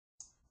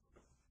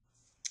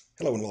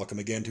Hello and welcome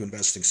again to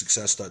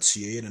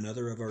investingsuccess.ca and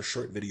another of our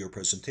short video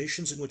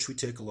presentations in which we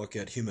take a look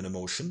at human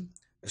emotion,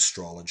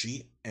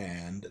 astrology,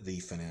 and the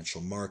financial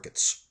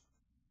markets.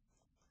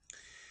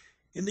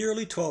 In the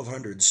early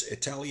 1200s,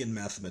 Italian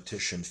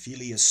mathematician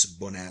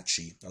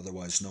Fibonacci,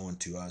 otherwise known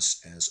to us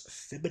as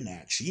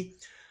Fibonacci,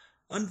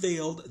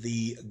 unveiled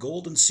the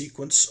golden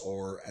sequence,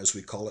 or as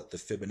we call it, the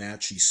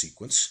Fibonacci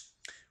sequence,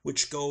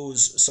 which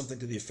goes something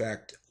to the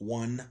effect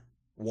 1,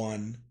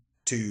 1,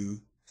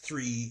 2,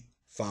 3,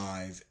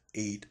 5,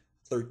 8,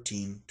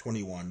 13,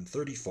 21,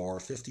 34,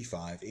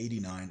 55,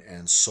 89,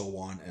 and so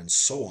on and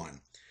so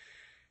on.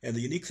 And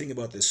the unique thing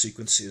about this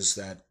sequence is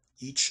that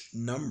each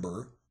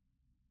number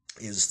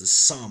is the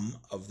sum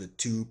of the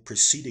two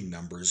preceding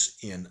numbers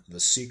in the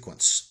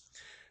sequence.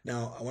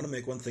 Now, I want to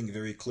make one thing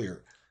very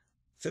clear.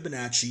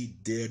 Fibonacci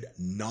did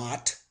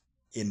not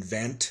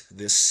invent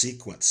this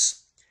sequence.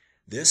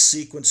 This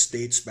sequence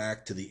dates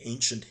back to the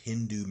ancient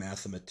Hindu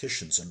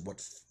mathematicians, and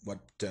what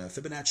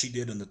Fibonacci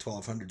did in the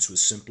 1200s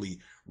was simply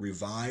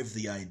revive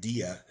the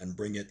idea and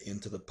bring it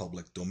into the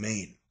public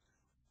domain.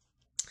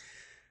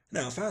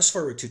 Now, fast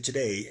forward to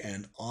today,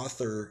 and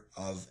author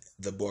of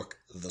the book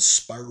The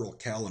Spiral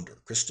Calendar,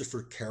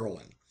 Christopher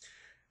Carrolan,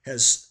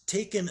 has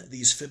taken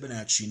these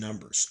Fibonacci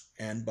numbers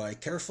and by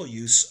careful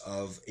use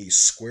of a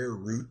square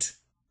root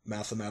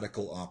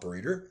mathematical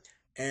operator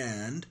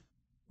and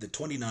the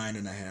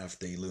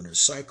 29.5-day lunar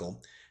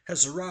cycle,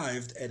 has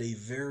arrived at a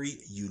very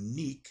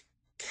unique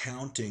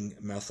counting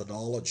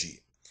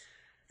methodology.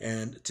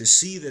 And to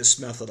see this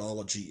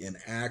methodology in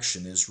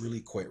action is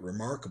really quite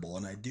remarkable,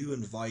 and I do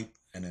invite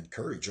and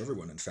encourage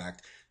everyone, in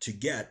fact, to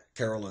get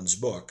Carrolan's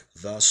book,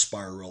 The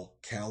Spiral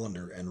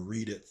Calendar, and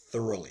read it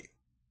thoroughly.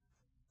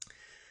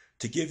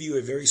 To give you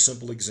a very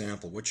simple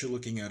example, what you're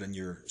looking at on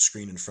your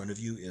screen in front of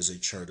you is a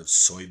chart of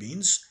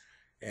soybeans,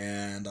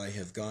 and I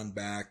have gone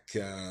back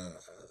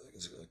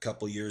a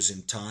couple years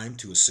in time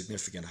to a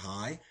significant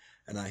high,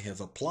 and I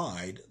have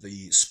applied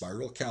the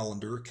spiral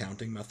calendar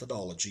counting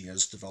methodology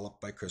as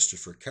developed by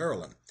Christopher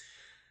Carrolan.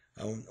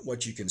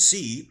 What you can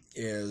see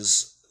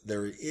is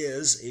there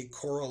is a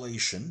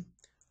correlation,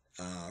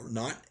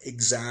 not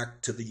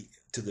exact to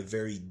the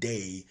very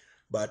day,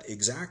 but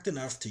exact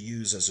enough to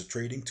use as a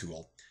trading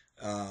tool.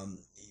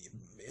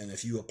 And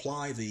if you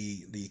apply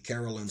the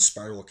Carrolan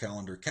spiral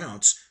calendar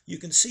counts, you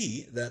can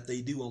see that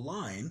they do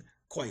align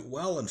quite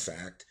well, in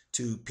fact,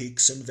 to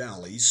peaks and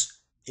valleys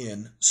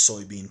in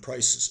soybean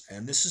prices.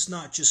 And this is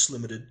not just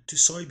limited to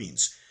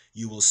soybeans.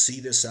 You will see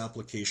this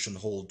application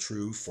hold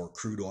true for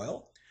crude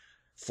oil,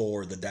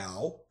 for the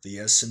Dow, the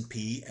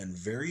S&P, and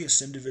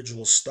various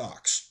individual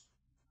stocks.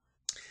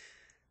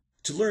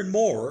 To learn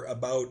more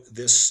about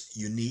this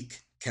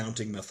unique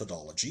counting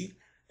methodology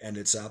and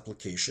its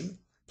application,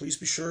 please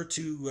be sure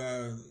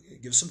to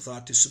give some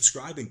thought to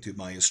subscribing to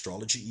my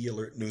Astrology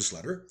E-Alert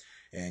newsletter,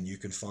 and you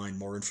can find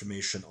more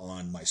information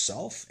on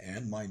myself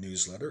and my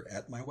newsletter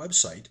at my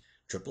website,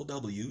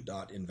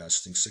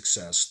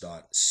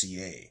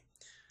 www.investingsuccess.ca.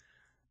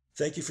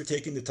 Thank you for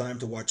taking the time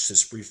to watch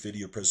this brief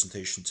video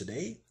presentation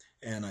today,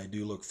 and I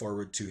do look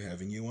forward to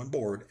having you on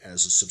board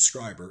as a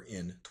subscriber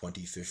in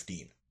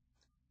 2015.